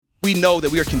we know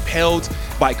that we are compelled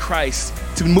by Christ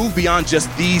to move beyond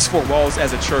just these four walls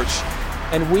as a church.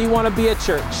 And we want to be a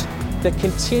church that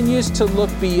continues to look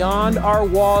beyond our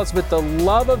walls with the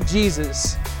love of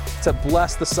Jesus to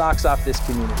bless the socks off this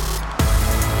community.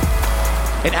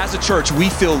 And as a church, we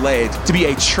feel led to be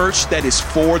a church that is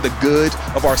for the good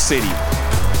of our city.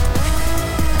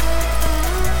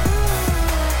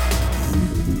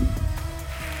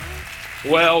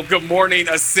 Well, good morning,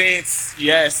 Ascent.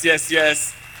 Yes.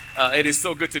 It is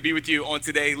so good to be with you on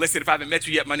today. Listen, if I haven't met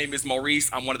you yet, my name is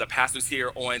Maurice. I'm one of the pastors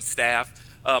here on staff.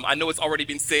 I know it's already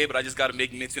been said, but I just got to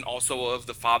make mention also of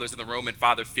the fathers in the room and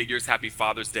father figures. Happy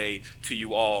Father's Day to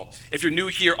you all. If you're new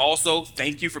here also,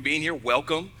 thank you for being here.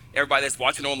 Welcome. Everybody that's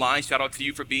watching online, shout out to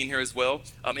you for being here as well,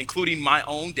 including my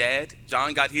own dad.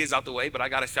 John got his out the way, but I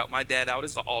got to shout my dad out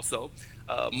as also.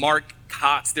 Mark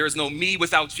Cox, there's no me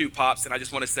without you, Pops, and I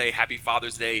just want to say happy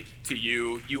Father's Day to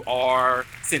you. You are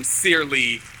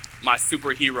sincerely my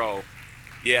superhero.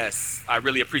 Yes, I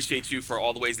really appreciate you for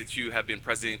all the ways that you have been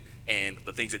present and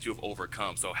the things that you have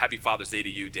overcome. So happy Father's Day to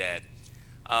you, Dad.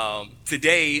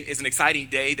 Today is an exciting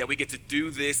day that we get to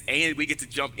do this and we get to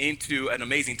jump into an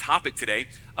amazing topic today.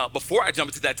 Before I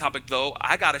jump into that topic though,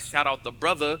 I got to shout out the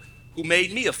brother who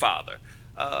made me a father.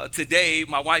 Today,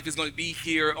 my wife is going to be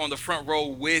here on the front row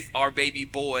with our baby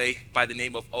boy by the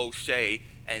name of O'Shea.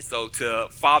 And so to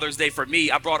Father's Day for me,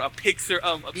 I brought a picture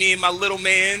of me and my little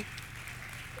man.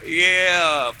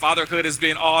 Yeah, fatherhood has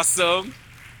been awesome.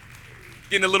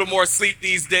 Getting a little more sleep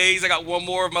these days. I got one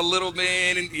more of my little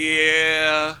man, and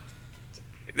yeah,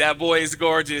 that boy is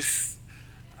gorgeous.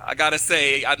 I gotta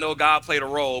say, I know God played a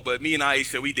role, but me and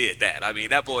Aisha, we did that. I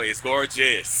mean, that boy is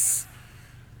gorgeous.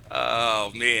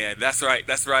 Oh man, that's right.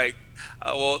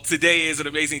 Well, today is an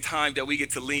amazing time that we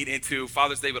get to lean into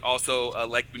Father's Day, but also,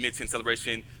 like we mentioned,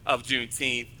 celebration of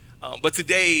Juneteenth. But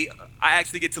today, I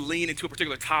actually get to lean into a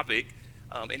particular topic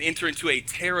and enter into a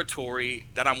territory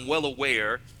that I'm well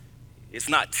aware it's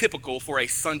not typical for a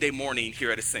Sunday morning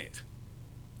here at Ascent.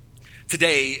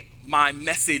 Today, my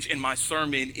message and my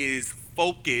sermon is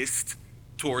focused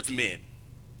towards men.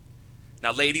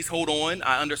 Now, ladies, hold on.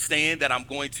 I understand that I'm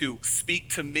going to speak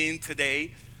to men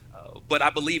today, but I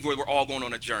believe we're all going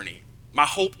on a journey. My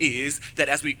hope is that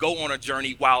as we go on a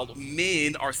journey, while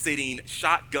men are sitting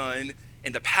shotgun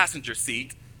in the passenger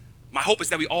seat, my hope is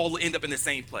that we all end up in the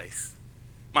same place.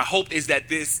 My hope is that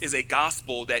this is a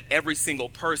gospel that every single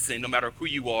person, no matter who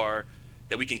you are,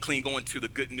 that we can cling on to the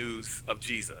good news of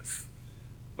Jesus.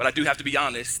 But I do have to be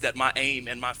honest that my aim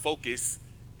and my focus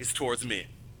is towards men.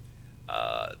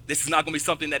 This is not going to be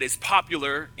something that is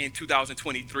popular in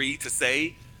 2023 to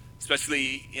say,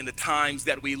 especially in the times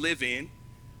that we live in,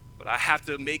 but I have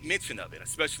to make mention of it,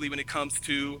 especially when it comes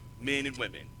to men and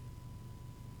women.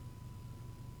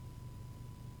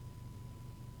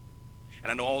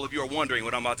 And I know all of you are wondering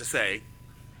what I'm about to say,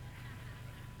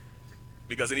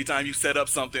 because anytime you set up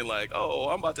something like, oh,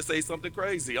 I'm about to say something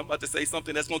crazy, I'm about to say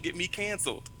something that's going to get me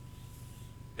canceled,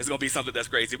 it's going to be something that's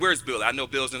crazy. Where's Bill? I know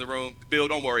Bill's in the room. Bill,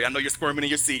 don't worry. I know you're squirming in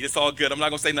your seat. It's all good. I'm not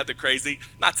going to say nothing crazy.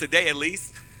 Not today, at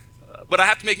least. But I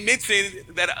have to make mention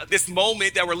that this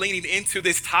moment that we're leaning into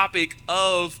this topic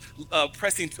of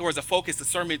pressing towards a focus, a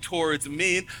sermon towards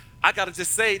men, I got to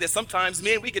just say that sometimes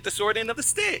men, we get the short end of the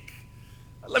stick.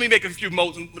 Let me make a few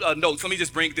notes. Let me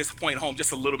just bring this point home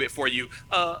just a little bit for you.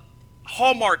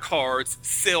 Hallmark cards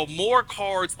sell more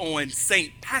cards on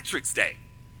St. Patrick's Day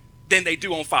than they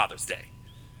do on Father's Day.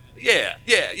 Yeah.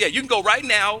 You can go right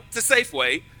now to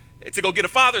Safeway to go get a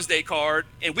Father's Day card,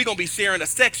 and we're going to be sharing a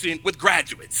section with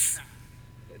graduates.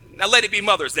 Now let it be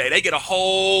Mother's Day. They get a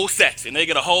whole section.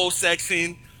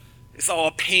 It's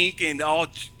all pink and all,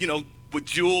 with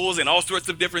jewels and all sorts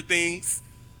of different things.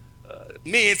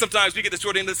 Men, sometimes we get the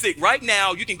short end of the stick. Right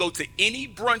now, you can go to any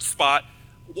brunch spot,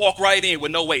 walk right in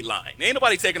with no wait line. Ain't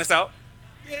nobody taking us out.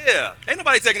 Yeah, ain't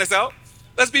nobody taking us out.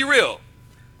 Let's be real.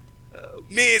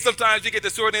 Men, sometimes you get the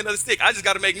short end of the stick. I just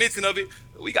got to make mention of it.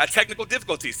 We got technical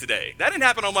difficulties today. That didn't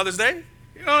happen on Mother's Day.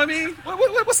 You know what I mean?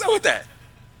 What's up with that?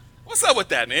 What's up with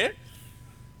that, man?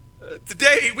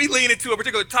 Today, we lean into a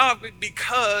particular topic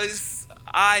because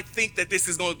I think that this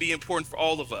is going to be important for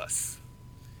all of us.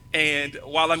 And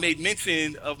while I made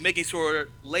mention of making sure,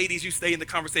 ladies, you stay in the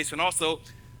conversation also,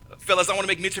 fellas, I want to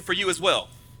make mention for you as well.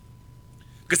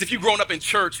 Because if you've grown up in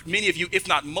church, many of you, if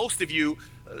not most of you,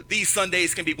 these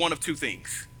Sundays can be one of two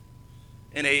things.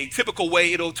 In a typical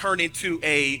way, it'll turn into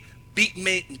a beat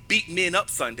men up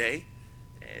Sunday.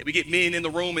 We get men in the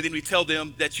room and then we tell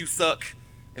them that you suck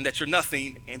and that you're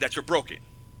nothing and that you're broken.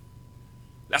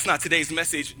 That's not today's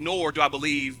message, nor do I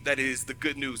believe that is the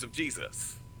good news of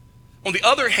Jesus. On the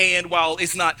other hand, while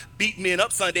it's not beat men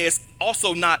up Sunday, it's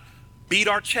also not beat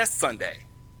our chest Sunday,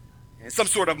 and some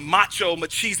sort of macho,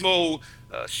 machismo,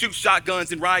 shoot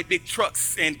shotguns and ride big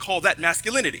trucks and call that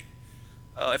masculinity.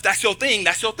 If that's your thing,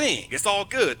 that's your thing. It's all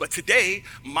good. But today,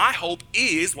 my hope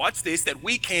is, watch this, that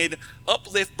we can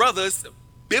uplift brothers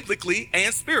biblically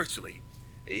and spiritually.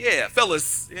 Yeah,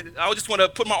 fellas, I just want to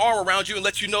put my arm around you and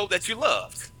let you know that you're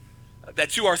loved,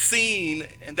 that you are seen,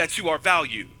 and that you are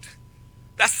valued.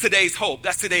 That's today's hope.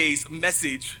 That's today's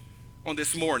message on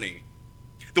this morning.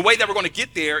 The way that we're going to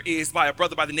get there is by a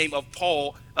brother by the name of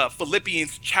Paul.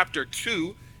 Philippians chapter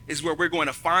 2 is where we're going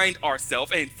to find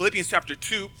ourselves. And Philippians chapter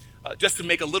 2, just to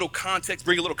make a little context,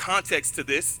 bring a little context to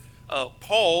this,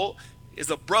 Paul is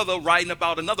a brother writing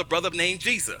about another brother named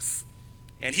Jesus.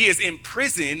 And he is in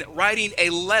prison writing a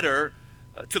letter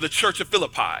to the church of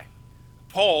Philippi.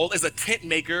 Paul is a tent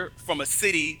maker from a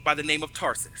city by the name of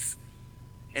Tarsus.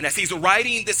 And as he's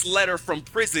writing this letter from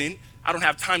prison, I don't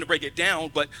have time to break it down,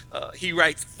 but he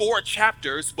writes 4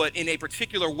 chapters, but in a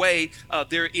particular way,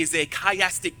 there is a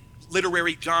chiastic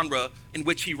literary genre in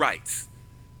which he writes,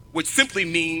 which simply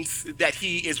means that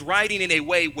he is writing in a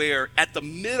way where at the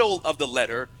middle of the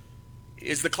letter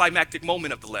is the climactic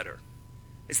moment of the letter.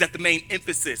 Is that the main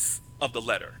emphasis of the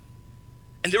letter?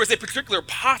 And there is a particular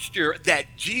posture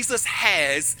that Jesus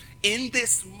has in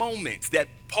this moment that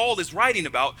Paul is writing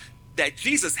about, that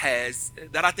Jesus has,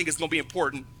 that I think is going to be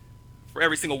important for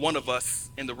every single one of us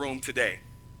in the room today.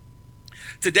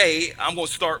 Today, I'm going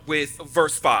to start with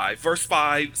verse 5. Verse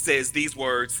 5 says these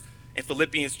words in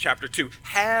Philippians chapter 2,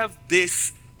 have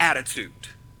this attitude.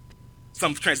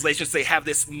 Some translations say, have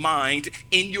this mind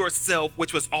in yourself,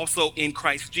 which was also in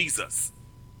Christ Jesus,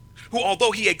 who,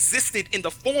 although he existed in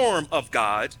the form of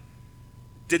God,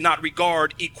 did not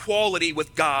regard equality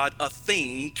with God a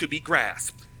thing to be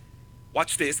grasped.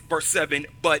 Watch this, verse 7,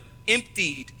 but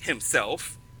emptied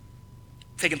himself,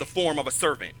 taking the form of a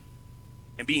servant,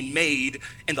 and being made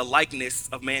in the likeness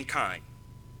of mankind.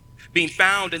 Being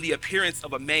found in the appearance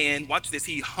of a man, watch this,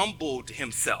 he humbled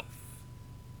himself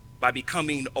by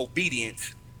becoming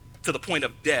obedient to the point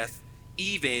of death,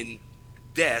 even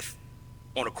death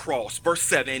on a cross. Verse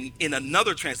 7 in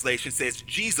another translation says,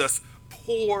 Jesus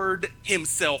poured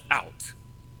himself out.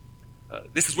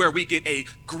 This is where we get a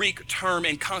Greek term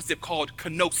and concept called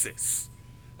kenosis.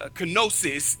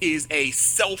 Kenosis is a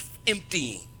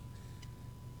self-emptying.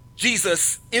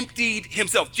 Jesus emptied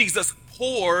himself. Jesus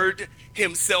poured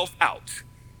himself out.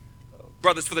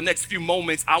 Brothers, for the next few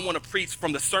moments, I want to preach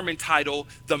from the sermon title,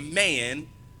 The Man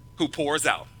Who Pours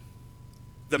Out.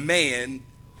 The Man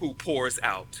Who Pours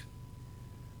Out.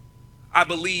 I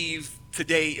believe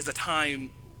today is a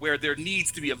time where there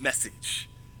needs to be a message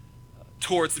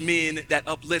towards men that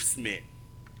uplifts men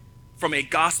from a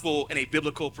gospel and a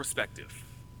biblical perspective.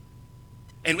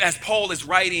 And as Paul is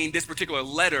writing this particular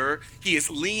letter, he is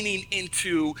leaning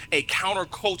into a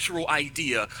countercultural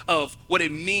idea of what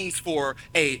it means for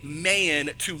a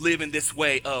man to live in this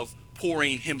way of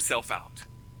pouring himself out.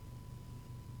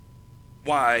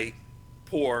 Why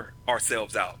pour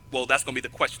ourselves out? Well, that's going to be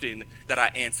the question that I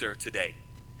answer today.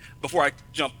 Before I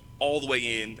jump all the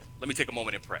way in, let me take a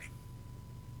moment and pray.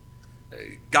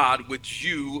 God, would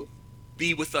you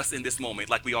be with us in this moment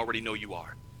like we already know you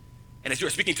are? And as you're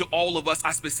speaking to all of us,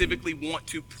 I specifically want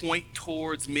to point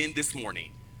towards men this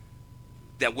morning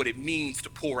that what it means to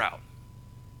pour out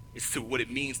is to what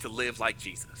it means to live like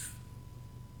Jesus.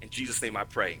 In Jesus' name I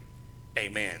pray,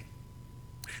 amen.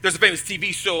 There's a famous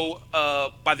TV show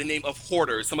by the name of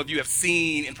Hoarders. Some of you have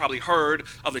seen and probably heard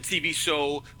of the TV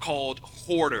show called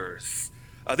Hoarders.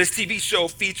 This TV show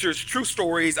features true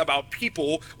stories about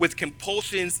people with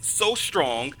compulsions so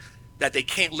strong that they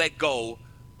can't let go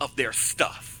of their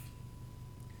stuff.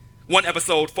 One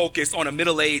episode focused on a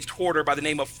middle-aged hoarder by the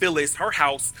name of Phyllis. Her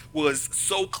house was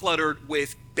so cluttered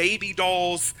with baby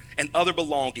dolls and other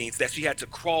belongings that she had to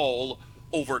crawl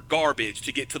over garbage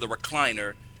to get to the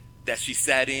recliner that she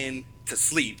sat in to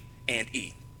sleep and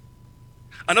eat.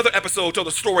 Another episode told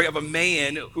the story of a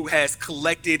man who has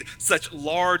collected such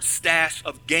large stash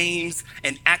of games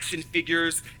and action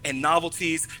figures and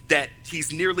novelties that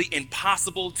he's nearly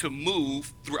impossible to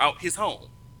move throughout his home.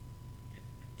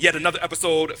 Yet another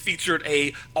episode featured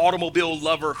a automobile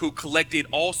lover who collected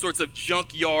all sorts of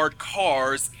junkyard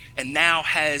cars and now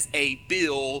has a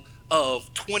bill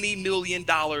of $20 million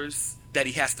that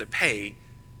he has to pay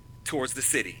towards the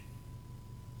city.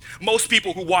 Most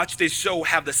people who watch this show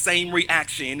have the same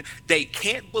reaction. They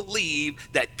can't believe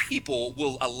that people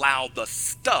will allow the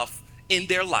stuff in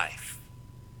their life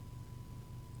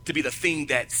to be the thing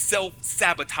that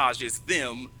self-sabotages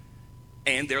them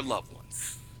and their loved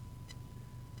ones.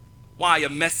 Why a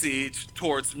message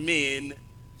towards men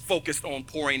focused on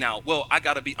pouring out? Well, I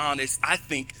got to be honest. I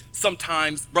think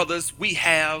sometimes, brothers, we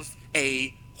have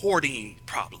a hoarding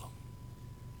problem.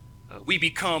 We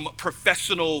become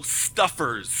professional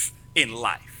stuffers in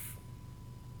life.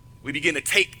 We begin to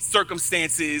take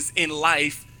circumstances in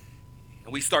life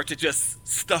and we start to just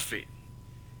stuff it.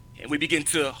 And we begin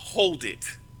to hold it.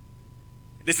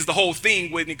 This is the whole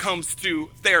thing when it comes to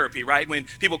therapy, right? When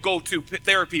people go to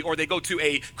therapy or they go to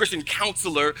a Christian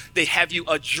counselor, they have you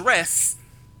address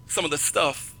some of the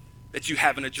stuff that you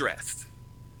haven't addressed.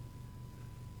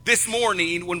 This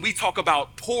morning, when we talk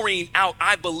about pouring out,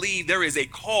 I believe there is a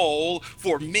call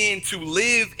for men to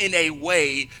live in a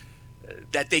way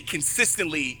that they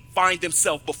consistently find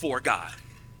themselves before God,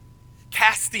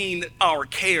 casting our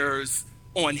cares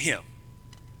on Him.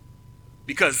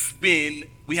 Because men,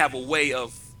 we have a way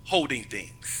of holding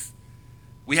things.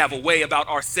 We have a way about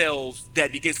ourselves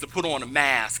that begins to put on a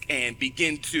mask and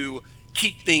begin to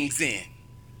keep things in.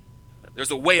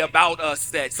 There's a way about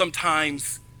us that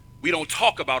sometimes we don't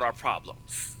talk about our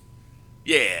problems.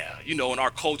 Yeah, in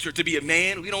our culture, to be a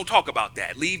man, we don't talk about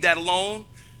that. Leave that alone,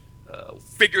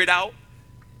 figure it out,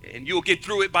 and you'll get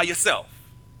through it by yourself.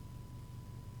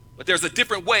 But there's a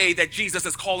different way that Jesus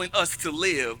is calling us to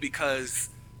live, because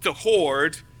to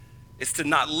hoard is to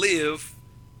not live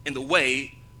in the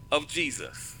way of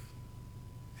Jesus.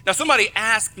 Now, somebody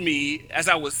asked me as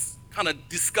I was kind of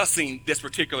discussing this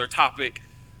particular topic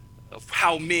of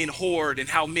how men hoard and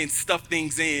how men stuff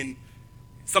things in.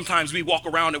 Sometimes we walk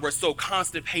around and we're so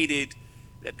constipated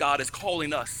that God is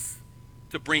calling us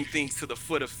to bring things to the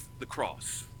foot of the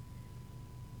cross.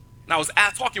 And I was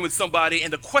talking with somebody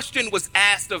and the question was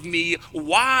asked of me,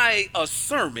 why a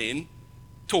sermon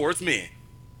towards men?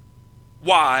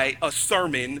 Why a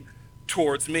sermon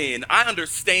towards men? I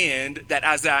understand that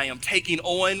as I am taking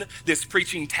on this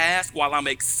preaching task, while I'm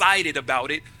excited about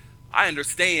it, I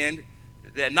understand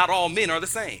that not all men are the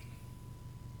same.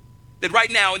 That right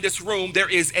now in this room, there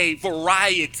is a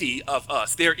variety of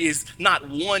us. There is not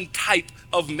one type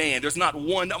of man. There's not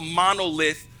one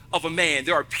monolith of a man.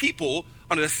 There are people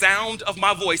under the sound of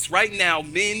my voice right now,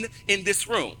 men in this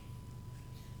room.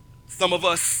 Some of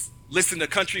us listen to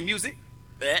country music.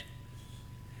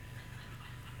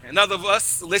 And other of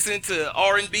us listening to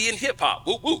R&B and hip hop.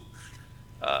 Woo woo.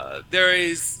 There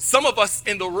is some of us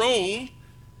in the room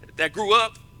that grew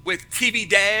up with TV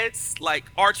dads like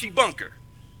Archie Bunker.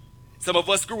 Some of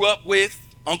us grew up with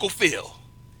Uncle Phil.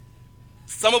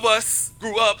 Some of us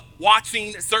grew up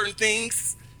watching certain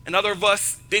things, and other of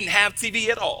us didn't have TV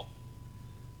at all.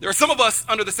 There are some of us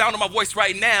under the sound of my voice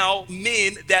right now,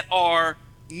 men that are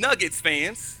Nuggets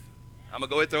fans. I'm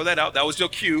gonna go ahead and throw that out. That was your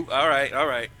cue. All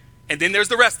right. And then there's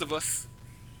the rest of us.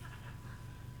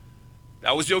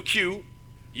 That was your cue.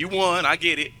 You won, I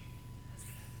get it.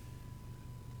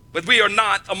 But we are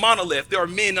not a monolith. There are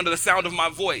men under the sound of my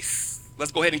voice.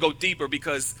 Let's go ahead and go deeper,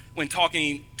 because when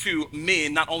talking to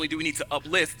men, not only do we need to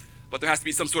uplift, but there has to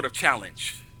be some sort of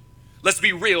challenge. Let's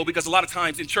be real, because a lot of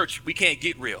times in church, we can't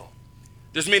get real.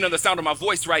 There's men under the sound of my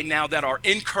voice right now that are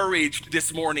encouraged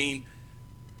this morning.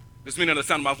 There's men under the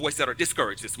sound of my voice that are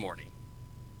discouraged this morning.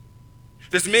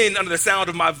 There's men under the sound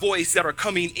of my voice that are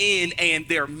coming in and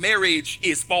their marriage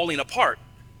is falling apart.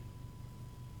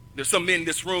 There's some men in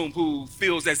this room who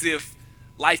feels as if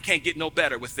life can't get no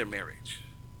better with their marriage.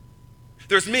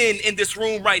 There's men in this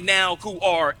room right now who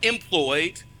are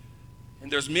employed,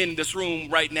 and there's men in this room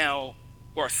right now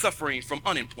who are suffering from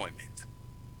unemployment.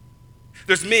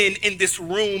 There's men in this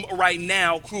room right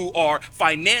now who are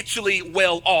financially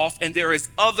well off, and there is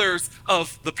others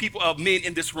of the people of men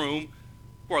in this room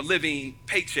who are living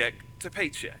paycheck to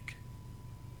paycheck.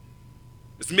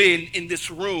 There's men in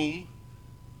this room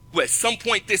who at some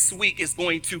point this week is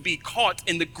going to be caught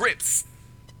in the grips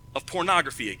of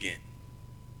pornography again.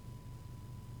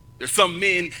 There's some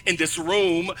men in this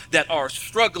room that are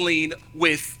struggling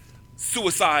with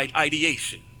suicide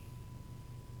ideation.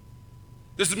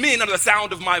 There's men under the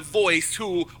sound of my voice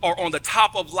who are on the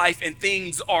top of life and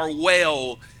things are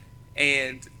well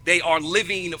and they are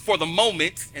living for the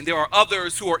moment, and there are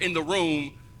others who are in the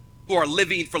room who are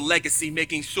living for legacy,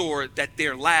 making sure that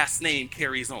their last name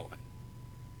carries on.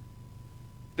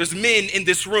 There's men in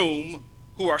this room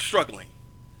who are struggling.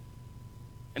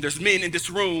 And there's men in this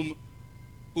room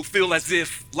who feel as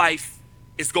if life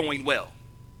is going well.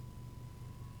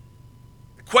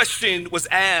 The question was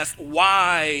asked,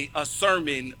 why a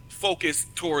sermon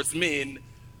focused towards men?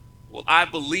 Well, I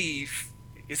believe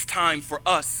it's time for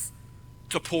us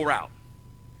to pour out.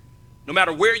 No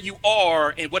matter where you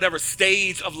are in whatever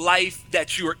stage of life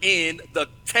that you're in, the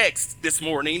text this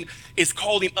morning is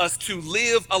calling us to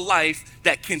live a life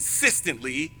that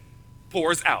consistently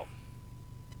pours out.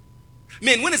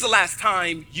 Men, when is the last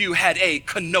time you had a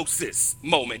kenosis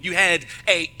moment? You had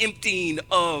a emptying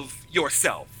of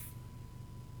yourself.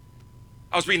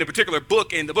 I was reading a particular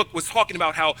book, and the book was talking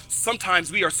about how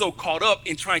sometimes we are so caught up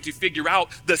in trying to figure out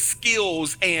the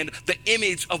skills and the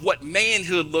image of what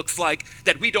manhood looks like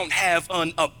that we don't have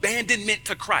an abandonment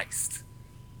to Christ.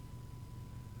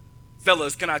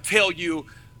 Fellas, can I tell you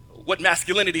what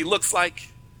masculinity looks like?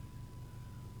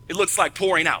 It looks like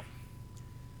pouring out.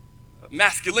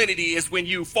 Masculinity is when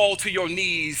you fall to your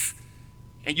knees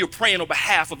and you're praying on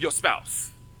behalf of your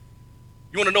spouse.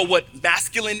 You want to know what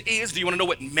masculine is? Do you want to know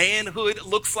what manhood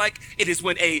looks like? It is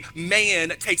when a man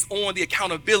takes on the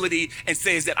accountability and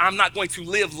says that I'm not going to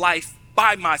live life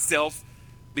by myself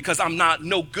because I'm not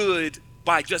no good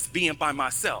by just being by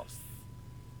myself.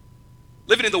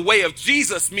 Living in the way of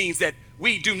Jesus means that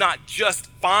we do not just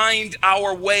find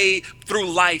our way through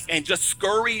life and just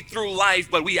scurry through life,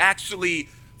 but we actually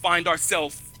find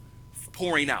ourselves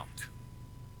pouring out.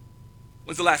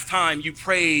 When's the last time you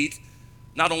prayed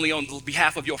not only on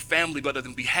behalf of your family, but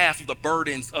on behalf of the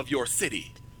burdens of your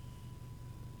city?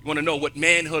 You want to know what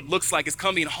manhood looks like? It's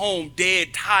coming home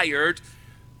dead tired,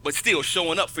 but still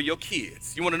showing up for your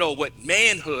kids. You want to know what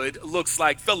manhood looks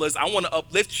like? Fellas, I want to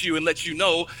uplift you and let you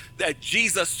know that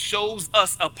Jesus shows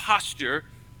us a posture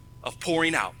of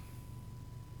pouring out.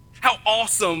 How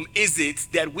awesome is it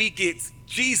that we get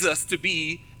Jesus to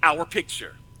be our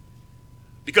picture?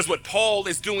 Because what Paul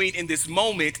is doing in this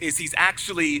moment is he's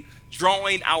actually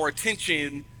drawing our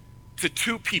attention to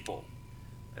two people.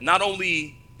 And not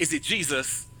only is it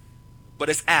Jesus, but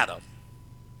it's Adam.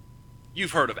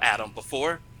 You've heard of Adam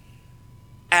before.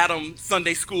 Adam,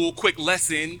 Sunday school, quick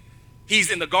lesson.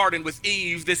 He's in the garden with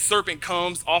Eve. This serpent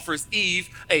comes, offers Eve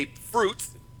a fruit.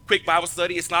 Quick Bible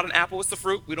study. It's not an apple, it's a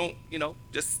fruit. We don't,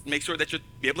 just make sure that you're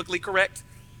biblically correct.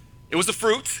 It was a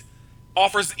fruit.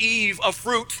 Offers Eve a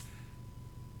fruit.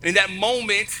 In that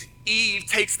moment, Eve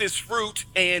takes this fruit,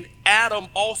 and Adam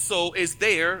also is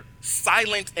there,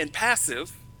 silent and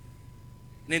passive.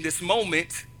 And in this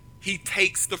moment, he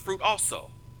takes the fruit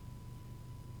also.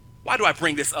 Why do I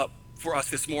bring this up for us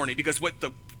this morning? Because what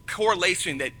the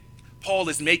correlation that Paul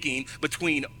is making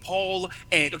between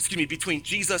between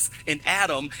Jesus and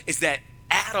Adam is that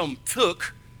Adam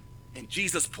took and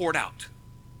Jesus poured out.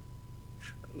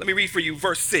 Let me read for you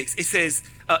verse 6. It says,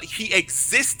 he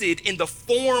existed in the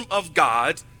form of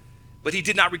God, but he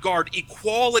did not regard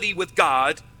equality with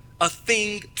God a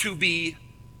thing to be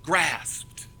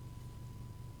grasped,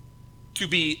 to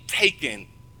be taken.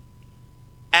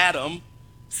 Adam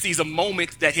sees a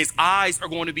moment that his eyes are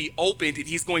going to be opened and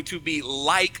he's going to be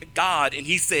like God, and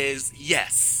he says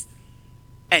yes,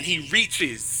 and he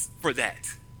reaches for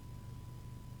that.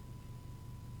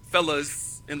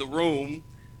 Fellas in the room,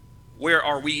 where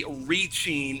are we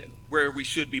reaching where we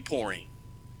should be pouring?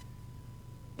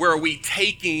 Where are we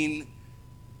taking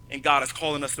and God is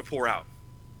calling us to pour out?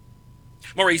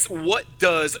 Maurice, what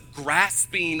does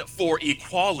grasping for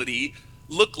equality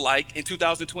look like in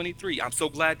 2023? I'm so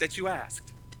glad that you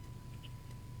asked.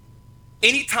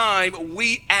 Anytime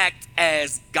we act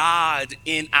as God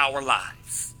in our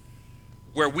lives,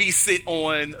 where we sit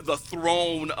on the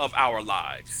throne of our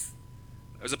lives.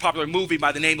 There's a popular movie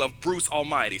by the name of Bruce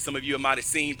Almighty. Some of you might have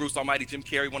seen Bruce Almighty, Jim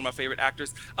Carrey, one of my favorite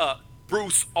actors.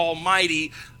 Bruce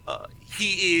Almighty,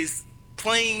 he is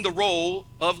playing the role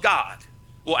of God.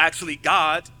 Well, actually,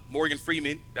 God, Morgan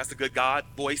Freeman, that's a good God.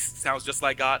 Voice sounds just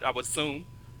like God, I would assume.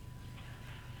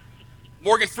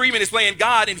 Morgan Freeman is playing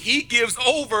God, and he gives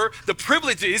over the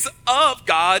privileges of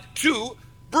God to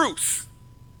Bruce,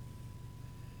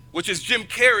 which is Jim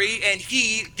Carrey, and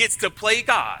he gets to play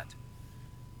God.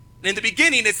 And in the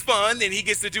beginning, it's fun, and he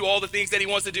gets to do all the things that he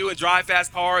wants to do and drive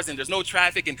fast cars, and there's no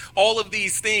traffic and all of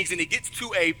these things. And it gets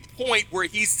to a point where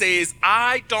he says,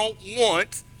 I don't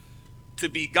want to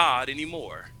be God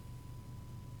anymore.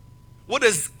 What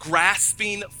does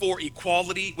grasping for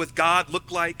equality with God look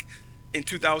like in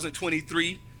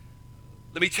 2023?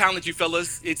 Let me challenge you,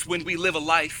 fellas. It's when we live a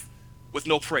life with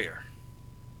no prayer.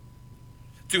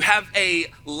 To have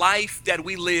a life that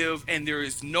we live and there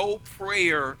is no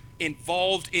prayer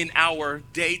involved in our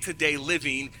day-to-day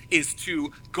living is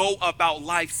to go about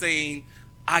life saying,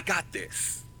 I got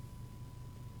this.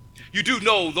 You do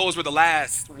know those were the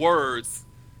last words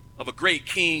of a great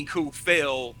king who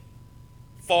fell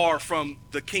far from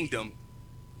the kingdom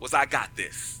was, I got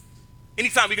this.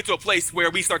 Anytime we get to a place where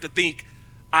we start to think,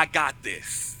 I got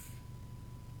this,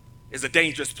 is a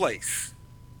dangerous place.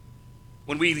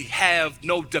 When we have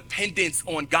no dependence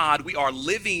on God, we are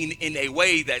living in a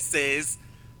way that says,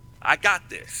 I got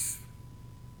this.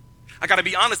 I got to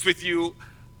be honest with you.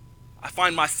 I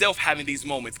find myself having these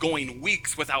moments, going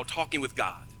weeks without talking with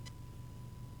God.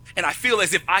 And I feel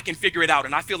as if I can figure it out,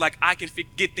 and I feel like I can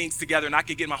get things together, and I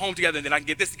can get my home together, and then I can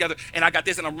get this together, and I got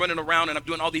this, and I'm running around, and I'm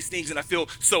doing all these things, and I feel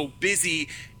so busy,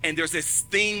 and there's this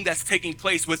thing that's taking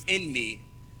place within me.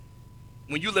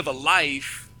 When you live a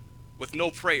life with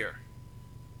no prayer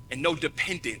and no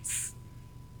dependence,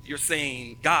 you're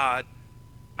saying, God,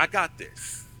 I got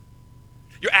this.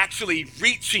 You're actually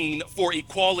reaching for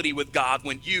equality with God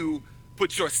when you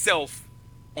put yourself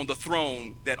on the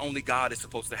throne that only God is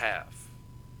supposed to have.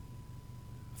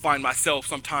 Find myself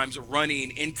sometimes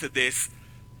running into this,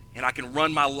 and I can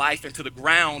run my life into the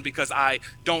ground because I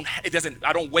don't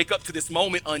wake up to this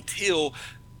moment until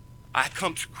I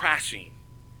come to crashing.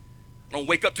 I don't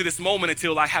wake up to this moment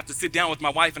until I have to sit down with my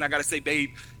wife and I got to say,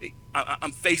 babe,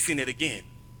 I'm facing it again.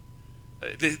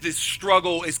 This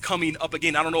struggle is coming up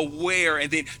again. I don't know where.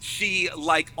 And then she,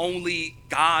 like only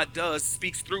God does,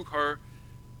 speaks through her,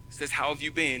 says, how have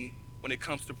you been when it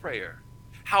comes to prayer?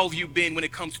 How have you been when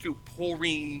it comes to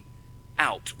pouring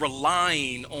out,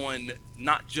 relying on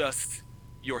not just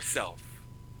yourself?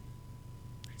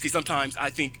 See, sometimes I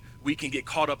think we can get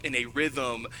caught up in a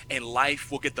rhythm and life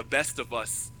will get the best of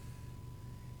us.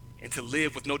 And to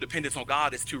live with no dependence on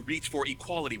God is to reach for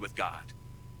equality with God.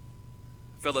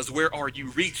 Fellas, where are you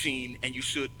reaching and you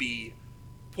should be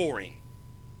pouring?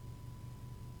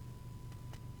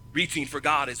 Reaching for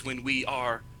God is when we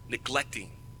are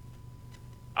neglecting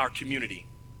our community.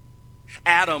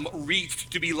 Adam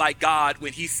reached to be like God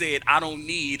when he said, I don't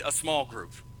need a small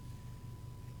group.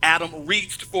 Adam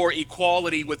reached for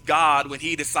equality with God when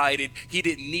he decided he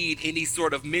didn't need any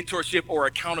sort of mentorship or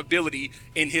accountability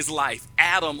in his life.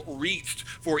 Adam reached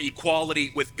for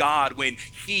equality with God when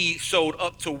he showed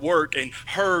up to work and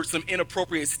heard some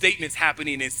inappropriate statements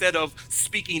happening. Instead of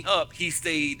speaking up, he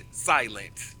stayed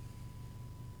silent.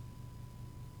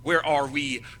 Where are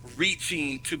we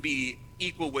reaching to be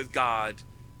equal with God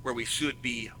where we should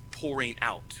be pouring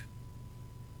out?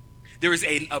 There is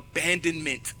an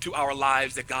abandonment to our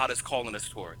lives that God is calling us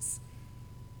towards.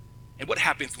 And what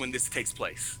happens when this takes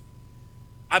place?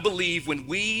 I believe when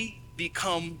we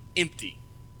become empty,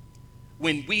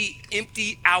 when we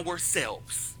empty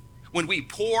ourselves, when we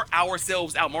pour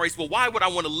ourselves out. Maurice, well, why would I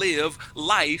want to live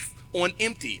life on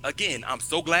empty? Again, I'm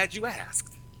so glad you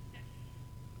asked.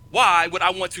 Why would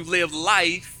I want to live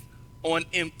life on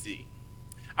empty?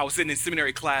 I was sitting in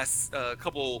seminary class a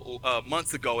couple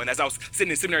months ago, and as I was sitting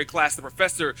in seminary class, the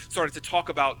professor started to talk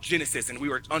about Genesis, and we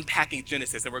were unpacking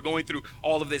Genesis, and we're going through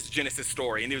all of this Genesis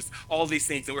story, and there's all these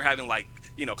things, and we're having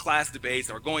class debates,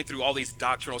 and we're going through all these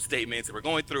doctrinal statements, and we're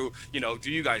going through,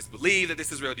 do you guys believe that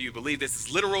this is real? Do you believe this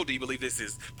is literal? Do you believe this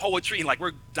is poetry? And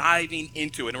we're diving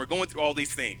into it, and we're going through all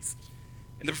these things.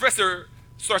 And the professor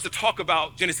starts to talk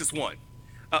about Genesis 1,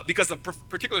 because a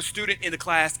particular student in the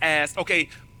class asked, okay,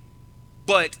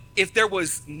 but if there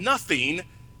was nothing,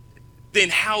 then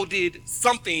how did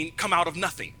something come out of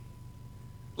nothing?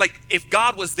 Like if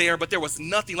God was there, but there was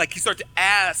nothing, he started to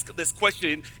ask this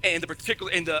question, and the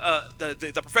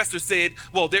professor said,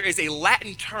 well, there is a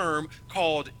Latin term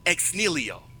called ex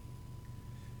nihilo.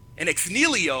 And ex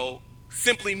nihilo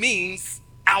simply means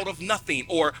out of nothing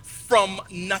or from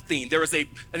nothing. There is an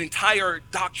entire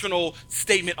doctrinal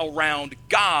statement around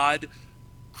God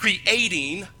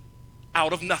creating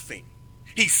out of nothing.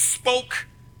 He spoke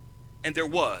and there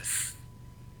was.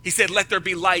 He said, let there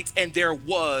be light, and there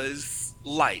was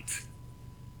light.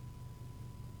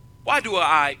 Why do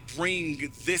I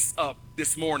bring this up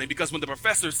this morning? Because when the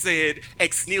professor said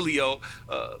ex nihilo,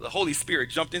 the Holy Spirit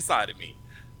jumped inside of me.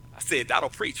 I said, that'll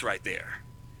preach right there.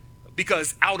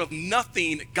 Because out of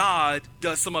nothing, God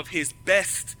does some of his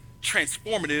best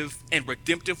transformative and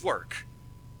redemptive work.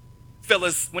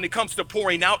 Fellas, when it comes to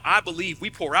pouring out, I believe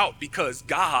we pour out because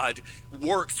God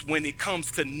works when it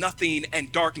comes to nothing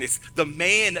and darkness. The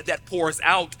man that pours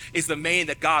out is the man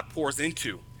that God pours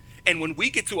into. And when we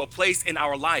get to a place in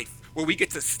our life where we get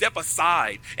to step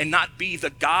aside and not be the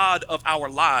God of our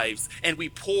lives, and we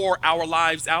pour our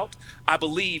lives out, I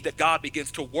believe that God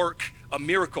begins to work a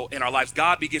miracle in our lives.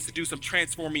 God begins to do some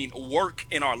transforming work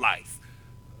in our life.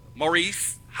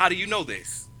 Maurice, how do you know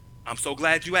this? I'm so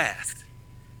glad you asked.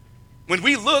 When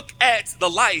we look at the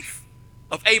life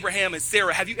of Abraham and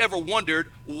Sarah, have you ever wondered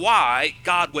why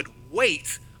God would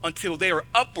wait until they are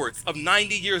upwards of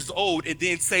 90 years old and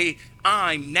then say,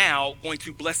 I'm now going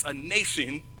to bless a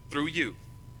nation through you?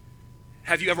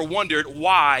 Have you ever wondered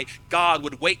why God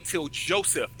would wait till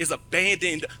Joseph is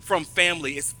abandoned from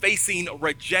family, is facing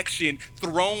rejection,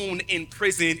 thrown in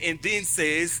prison, and then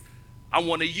says, I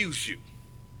want to use you?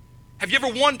 Have you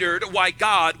ever wondered why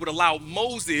God would allow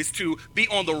Moses to be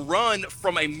on the run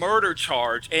from a murder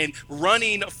charge and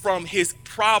running from his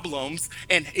problems?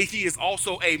 And he is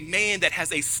also a man that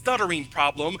has a stuttering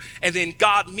problem. And then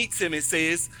God meets him and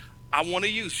says, I want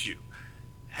to use you.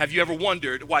 Have you ever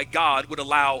wondered why God would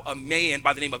allow a man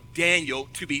by the name of Daniel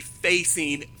to be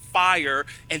facing fire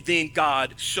and then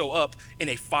God show up in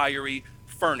a fiery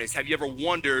furnace? Have you ever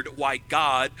wondered why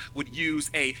God would use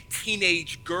a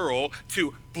teenage girl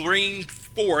to bring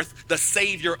forth the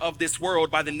Savior of this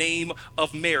world by the name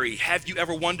of Mary? Have you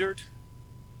ever wondered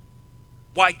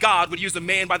why God would use a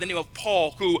man by the name of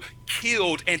Paul, who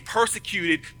killed and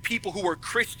persecuted people who were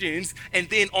Christians, and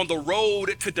then on the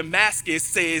road to Damascus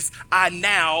says, I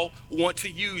now want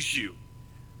to use you?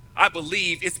 I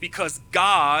believe it's because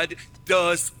God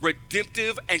does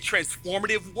redemptive and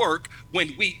transformative work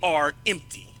when we are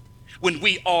empty, when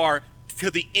we are to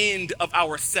the end of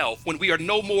ourselves, when we are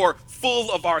no more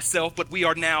full of ourselves, but we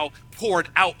are now poured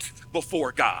out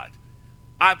before God.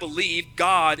 I believe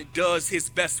God does his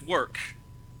best work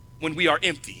when we are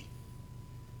empty.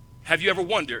 Have you ever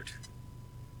wondered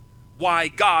why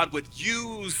God would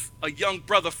use a young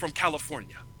brother from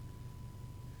California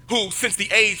who, since the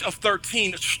age of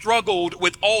 13, struggled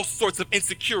with all sorts of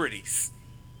insecurities?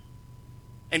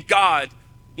 And God,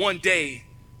 one day,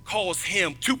 calls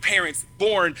him, two parents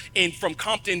born from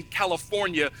Compton,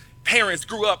 California. Parents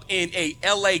grew up in a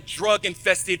LA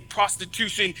drug-infested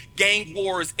prostitution, gang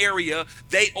wars area.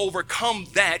 They overcome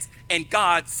that, and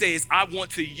God says, I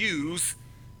want to use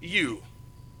you.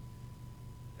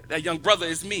 That young brother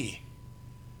is me.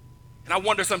 And I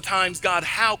wonder sometimes, God,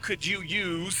 how could you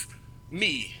use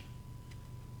me?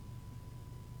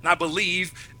 And I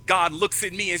believe God looks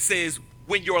at me and says,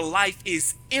 when your life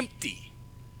is empty,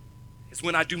 is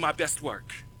when I do my best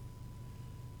work.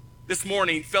 This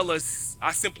morning, fellas,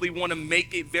 I simply want to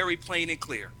make it very plain and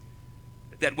clear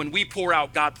that when we pour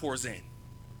out, God pours in.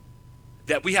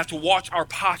 That we have to watch our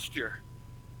posture.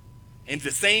 And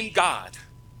the same God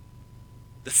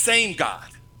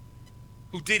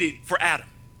who did it for Adam,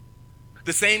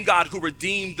 the same God who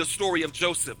redeemed the story of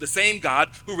Joseph, the same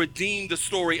God who redeemed the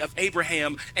story of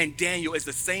Abraham and Daniel, is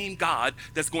the same God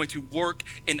that's going to work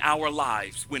in our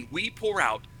lives. When we pour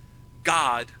out,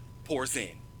 God pours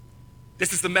in.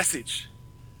 This is the message.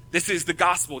 This is the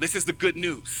gospel. This is the good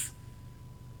news.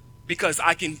 Because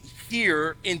I can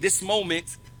hear in this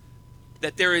moment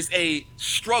that there is a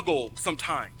struggle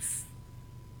sometimes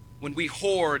when we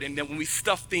hoard and then when we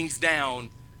stuff things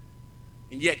down,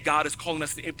 and yet God is calling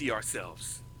us to empty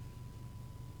ourselves.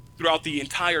 Throughout the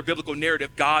entire biblical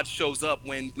narrative, God shows up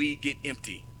when we get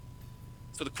empty.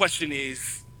 So the question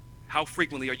is, how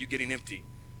frequently are you getting empty?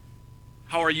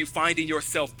 How are you finding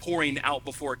yourself pouring out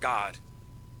before God?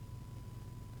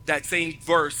 That same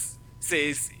verse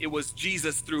says it was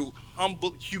Jesus through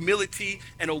humility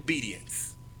and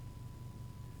obedience.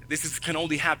 This can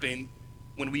only happen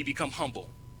when we become humble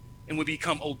and we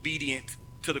become obedient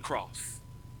to the cross.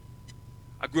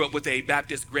 I grew up with a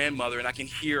Baptist grandmother, and I can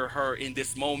hear her in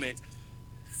this moment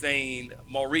saying,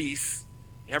 Maurice,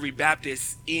 every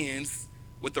Baptist ends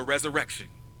with the resurrection.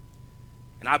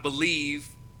 And I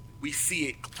believe we see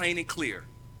it plain and clear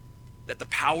that the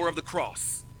power of the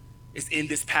cross is in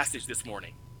this passage this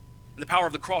morning. And the power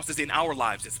of the cross is in our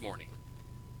lives this morning,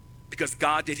 because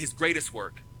God did his greatest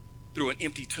work through an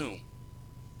empty tomb.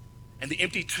 And the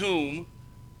empty tomb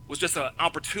was just an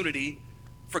opportunity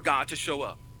for God to show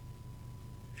up.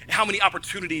 And how many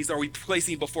opportunities are we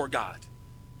placing before God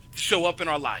to show up in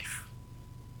our life,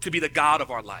 to be the God of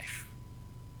our life?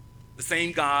 The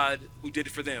same God who did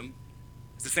it for them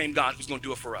is the same God who's going to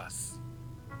do it for us.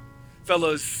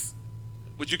 Fellas,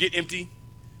 would you get empty?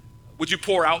 Would you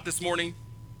pour out this morning?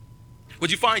 Would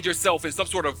you find yourself in some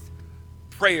sort of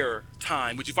prayer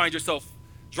time? Would you find yourself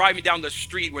driving down the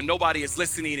street where nobody is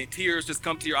listening and tears just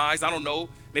come to your eyes? I don't know.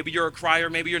 Maybe you're a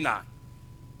crier, maybe you're not.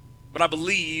 But I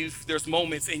believe there's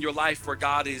moments in your life where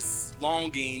God is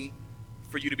longing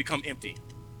for you to become empty,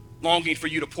 longing for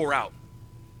you to pour out.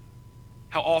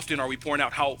 How often are we pouring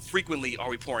out? How frequently are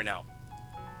we pouring out?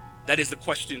 That is the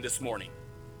question this morning.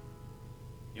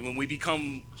 And when we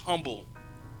become humble,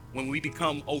 when we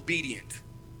become obedient,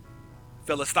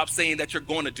 fellas, stop saying that you're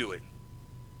going to do it.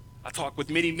 I talk with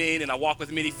many men and I walk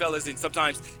with many fellas, and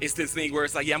sometimes it's this thing where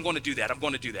it's like, yeah, I'm going to do that. I'm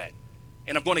going to do that.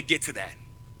 And I'm going to get to that.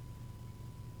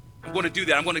 I'm going to do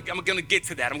that. I'm going to get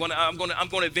to that. I'm going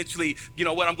to eventually, you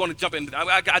know what? I'm going to jump in.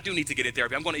 I do need to get in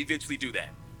therapy. I'm going to eventually do that.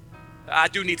 I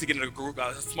do need to get in a group,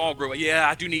 a small group. Yeah,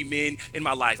 I do need men in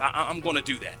my life. I'm going to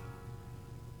do that.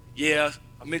 Yeah,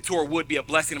 a mentor would be a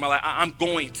blessing in my life. I'm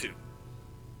going to.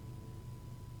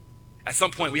 At some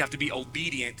point, we have to be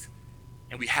obedient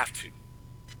And we have to.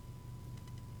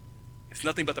 It's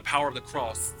nothing but the power of the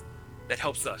cross that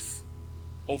helps us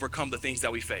overcome the things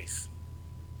that we face.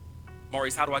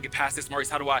 Maurice, how do I get past this? Maurice,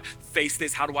 how do I face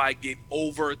this? How do I get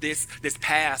over this? This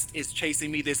past is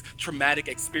chasing me. This traumatic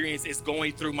experience is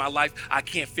going through my life. I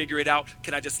can't figure it out.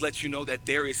 Can I just let you know that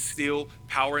there is still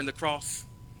power in the cross?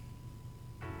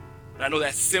 And I know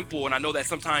that's simple, and I know that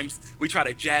sometimes we try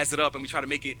to jazz it up and we try to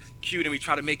make it cute and we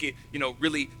try to make it,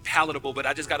 really palatable, but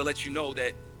I just got to let you know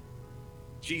that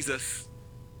Jesus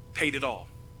paid it all.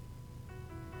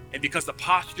 And because the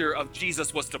posture of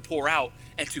Jesus was to pour out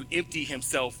and to empty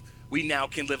himself, we now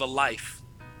can live a life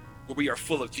where we are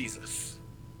full of Jesus.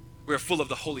 We are full of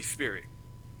the Holy Spirit.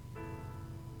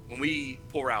 When we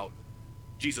pour out,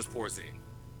 Jesus pours in.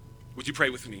 Would you pray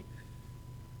with me?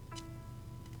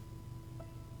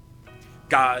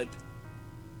 God,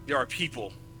 there are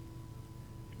people,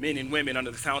 men and women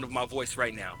under the sound of my voice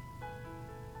right now,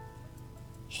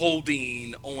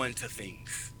 holding on to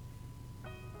things,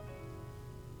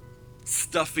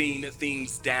 stuffing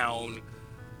things down,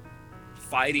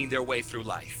 fighting their way through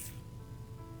life.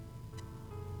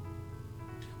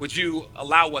 Would you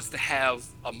allow us to have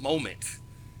a moment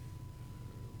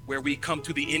where we come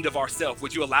to the end of ourselves?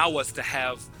 Would you allow us to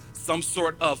have some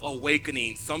sort of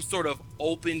awakening, some sort of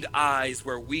opened eyes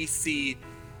where we see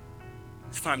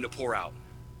it's time to pour out?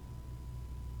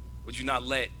 Would you not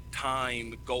let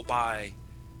time go by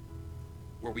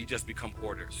where we just become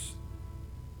hoarders?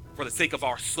 For the sake of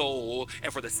our soul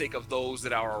and for the sake of those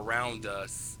that are around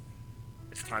us,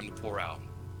 it's time to pour out.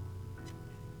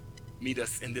 Meet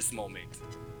us in this moment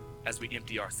as we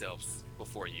empty ourselves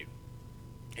before you.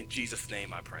 In Jesus'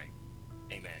 name I pray.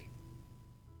 Amen.